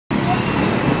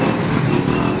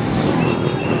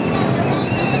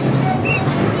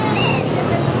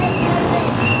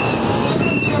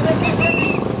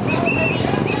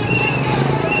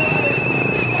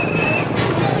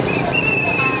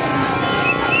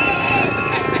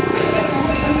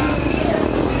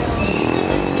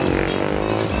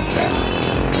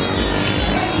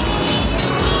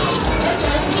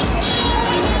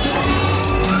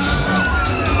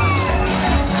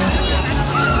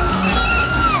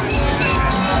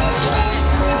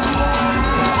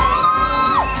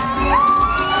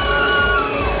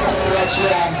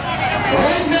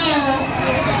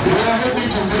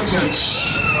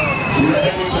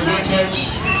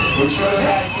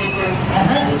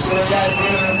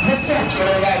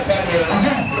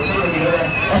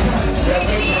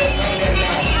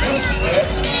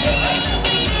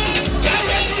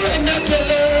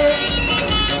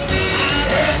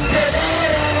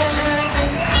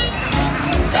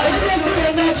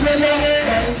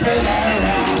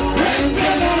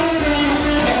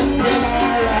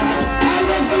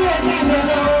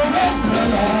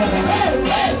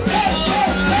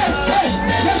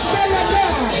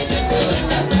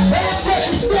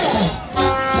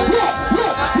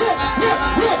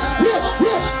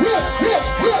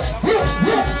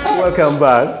Welcome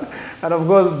back. And of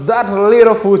course, that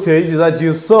little footage that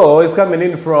you saw is coming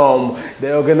in from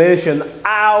the organization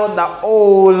How the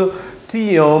whole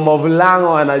team of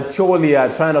Lango and Acholi are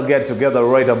trying to get together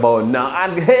right about now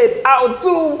and head out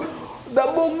to the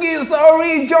Bugisu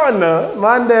region.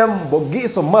 Man, them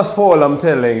Bugisu must fall, I'm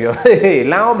telling you. Hey,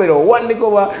 Lango better one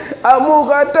nikoba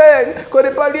amuka teg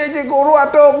kodi palieji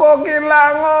kurua toko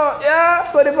kilango ya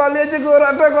kodi palieji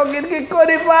kurua toko kiki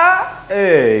kodi pa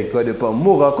hey kodi pa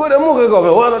muka kodi muka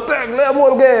go wanna tag le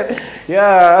mulge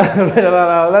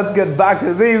yeah. Let's get back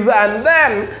to this, and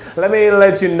then let me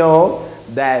let you know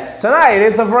that tonight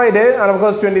it's a Friday, and of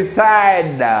course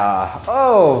 23rd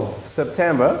of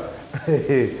September.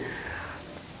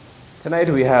 Tonight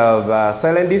we have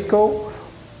Silent Disco,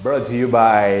 brought to you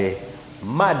by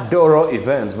Madoro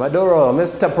Events. Madoro,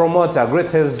 Mr. Promoter,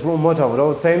 greatest promoter of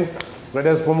all times,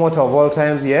 greatest promoter of all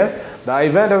times, yes. The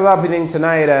event is happening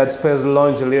tonight at Space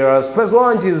Lounge Lira. Space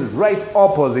Lounge is right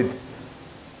opposite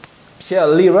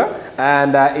Shell Lira,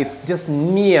 and it's just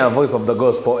near Voice of the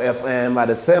Gospel FM. At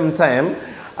the same time,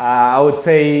 I would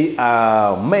say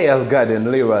Mayor's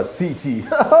Garden, Lira City.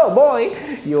 Oh boy,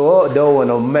 you don't want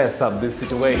to mess up this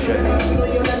situation.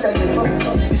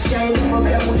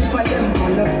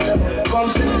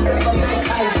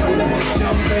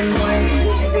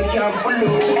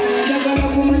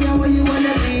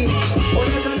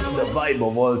 The vibe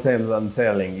of all times, I'm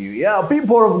telling you. Yeah,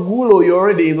 people of Gulo, you're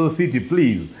already in the city,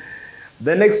 please.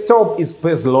 The next stop is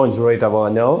Space Launch right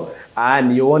about now,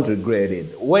 and you won't regret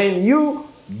it. When you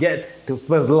get to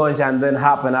Space Launch and then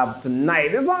happen up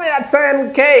tonight, it's only at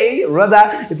 10K,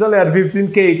 rather, it's only at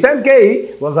 15K.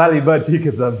 10K was early bird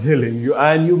tickets, I'm telling you,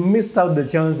 and you missed out the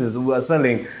chances. We are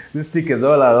selling these tickets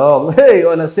all along. Hey,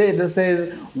 on a stage that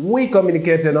says, we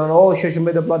communicated on all social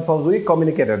media platforms, we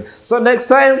communicated. So next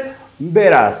time,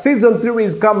 better. Season 3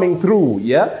 is coming through,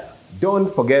 yeah?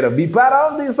 Don't forget to be part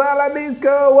of this Silent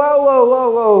Disco. Whoa, whoa, whoa,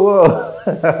 whoa,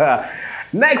 whoa.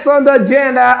 Next on the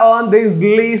agenda on this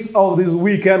list of this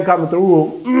weekend coming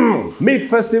through, Meat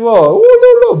Festival.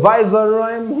 Vibes on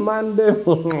Rhyme Monday.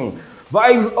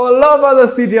 Vibes all over the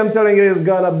city. I'm telling you, it's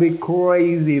gonna be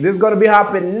crazy. This is gonna be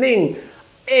happening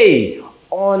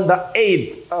on the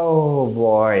 8th. Oh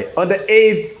boy, on the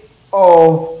 8th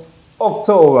of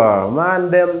October. Man,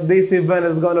 this event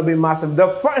is gonna be massive.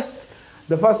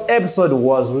 The first episode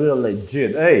was really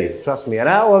legit. Hey, trust me. And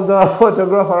I was the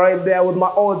photographer right there with my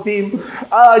whole team.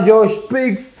 Josh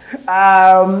Picks.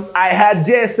 I had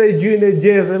Jesse, Junior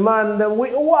Jesse, man.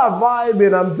 We were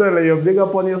vibing, I'm telling you. Big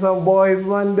up on you some boys,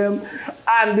 man.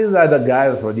 And these are the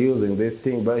guys producing this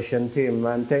thing, version team,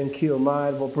 man. Thank you,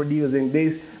 man, for producing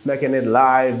this, making it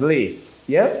lively.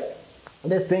 Yeah?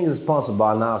 This thing is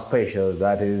possible now, special.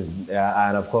 That is,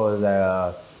 and of course,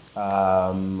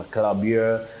 Club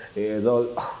Year is all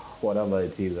whatever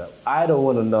it is. I don't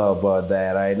want to know about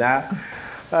that right now.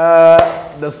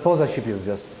 The sponsorship is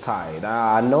just tied.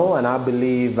 I know, and I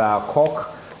believe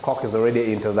Cock is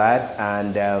already into that.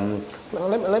 And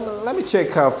let me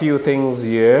check a few things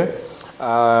here.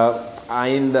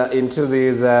 Into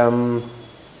this the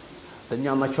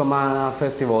Nyamachoma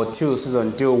Festival 2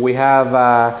 Season 2. We have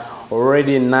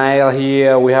already Nile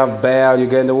here. We have Bell,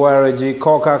 Uganda Waragi,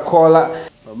 Coca-Cola.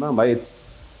 Remember,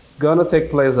 it's gonna take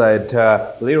place at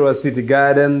Lira City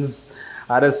Gardens.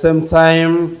 At the same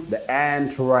time, the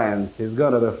entrance is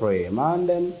gonna be free. Man,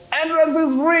 then entrance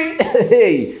is free.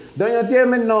 Hey, don't you tell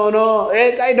me no.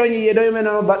 Hey, I don't you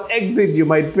know, but exit you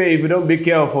might pay if you don't be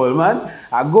careful, man.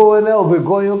 I go in there, we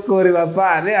go you curry my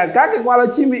pan. I can't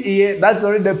chimi. That's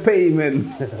already the payment.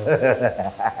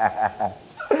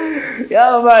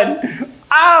 Yeah, man.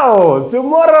 Ow!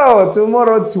 Tomorrow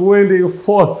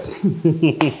 24th.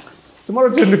 Tomorrow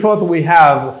 24th we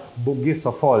have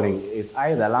Bugisu falling. It's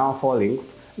either Lango falling.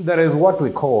 There is what we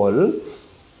call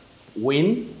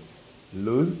win,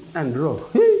 lose, and draw.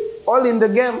 All in the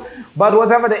game. But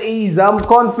whatever the is, I'm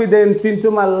confident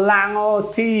into my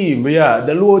Lango team. Yeah,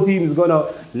 the Luo team is gonna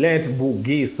let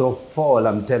Bugisu fall.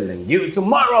 I'm telling you.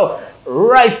 Tomorrow,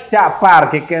 right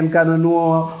Park,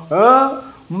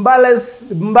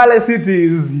 Mbale City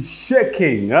is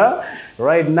shaking.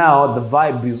 Right now, the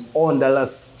vibe is on. The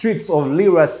streets of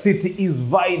Lira City is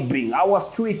vibing. Our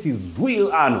street is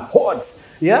real and hot.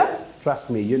 Yeah? Trust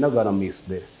me, you're not gonna miss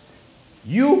this.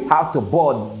 You have to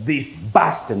board this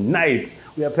bus tonight.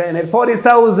 We are paying at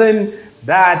 40,000.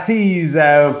 That is,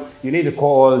 you need to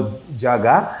call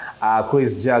Jagger,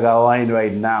 Chris Jagger line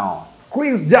right now.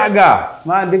 Chris Jagger,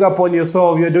 man, big up on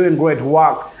yourself. You're doing great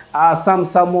work. Sam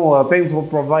Samoa, thanks for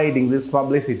providing this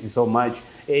publicity so much.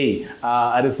 Hey,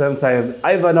 at the same time,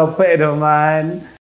 Ivan Opedo, man.